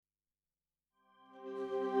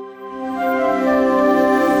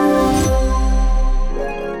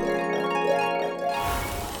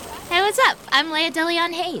I'm Leia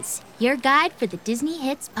DeLeon Hayes, your guide for the Disney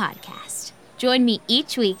Hits podcast. Join me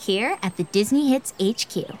each week here at the Disney Hits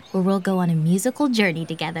HQ, where we'll go on a musical journey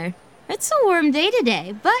together. It's a warm day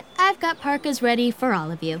today, but I've got parkas ready for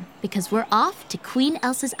all of you, because we're off to Queen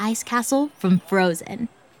Elsa's Ice Castle from Frozen,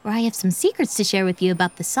 where I have some secrets to share with you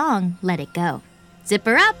about the song Let It Go. Zip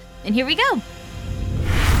her up, and here we go.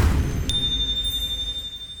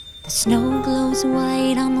 The snow glows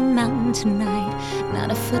white on the mountain tonight,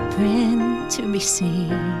 not a footprint to be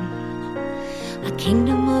seen. A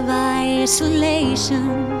kingdom of isolation,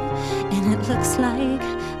 and it looks like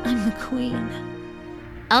I'm the queen.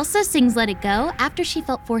 Elsa sings Let It Go after she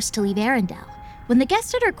felt forced to leave Arendelle. When the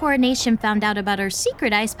guests at her coronation found out about her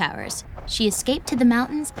secret ice powers, she escaped to the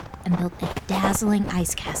mountains and built a dazzling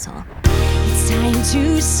ice castle. It's time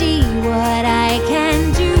to see what I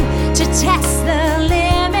can do to test the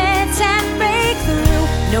limits and break through.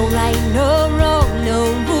 No right, no wrong,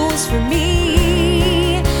 no rules for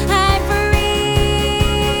me. I'm free.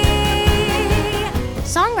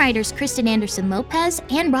 Songwriters Kristen Anderson Lopez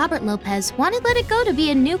and Robert Lopez wanted Let It Go to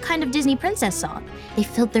be a new kind of Disney princess song. They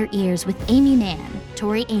filled their ears with Amy Mann,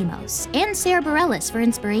 Tori Amos, and Sarah Bareilles for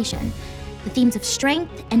inspiration. The themes of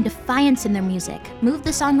strength and defiance in their music moved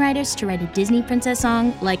the songwriters to write a Disney princess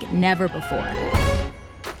song like never before.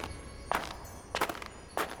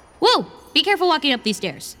 Whoa! Be careful walking up these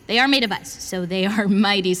stairs. They are made of ice, so they are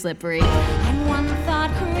mighty slippery. And one thought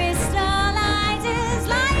crystallizes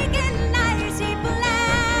like an icy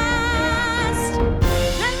blast.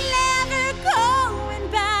 I'm never going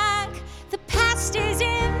back. The past is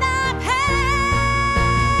in the past.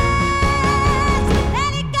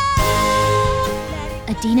 Let it go. Let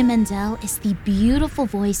it Idina Menzel is the beautiful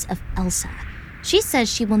voice of Elsa. She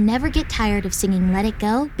says she will never get tired of singing Let It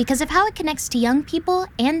Go because of how it connects to young people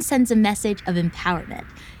and sends a message of empowerment.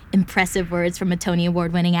 Impressive words from a Tony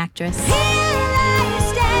Award-winning actress. Here I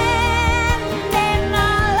stand in the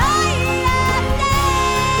light of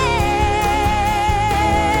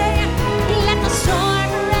day. Let the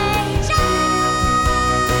storm rage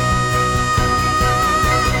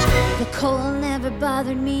on. The cold never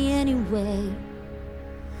bothered me anyway.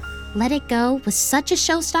 Let It Go was such a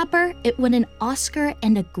showstopper, it won an Oscar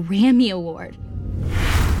and a Grammy Award.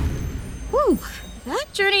 Whew, that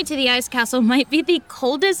journey to the Ice Castle might be the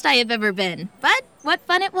coldest I have ever been. But what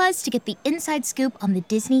fun it was to get the inside scoop on the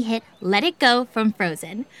Disney hit Let It Go from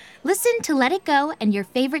Frozen. Listen to Let It Go and your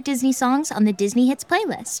favorite Disney songs on the Disney Hits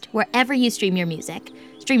playlist, wherever you stream your music.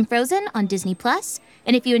 Stream Frozen on Disney+,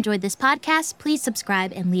 and if you enjoyed this podcast, please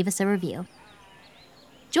subscribe and leave us a review.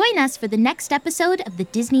 Join us for the next episode of the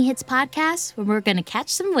Disney Hits podcast, where we're going to catch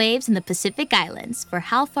some waves in the Pacific Islands for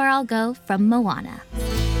How Far I'll Go from Moana.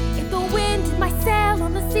 If the wind in my sail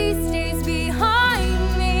on the sea stays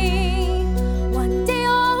behind me, one day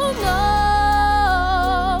I'll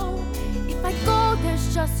know. If I go,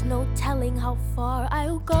 there's just no telling how far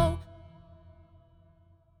I'll go.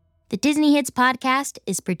 The Disney Hits podcast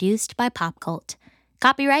is produced by Pop Cult.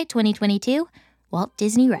 Copyright 2022, Walt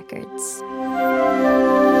Disney Records.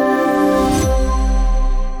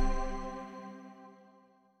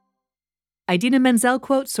 Idina Menzel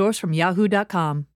quote sourced from yahoo.com.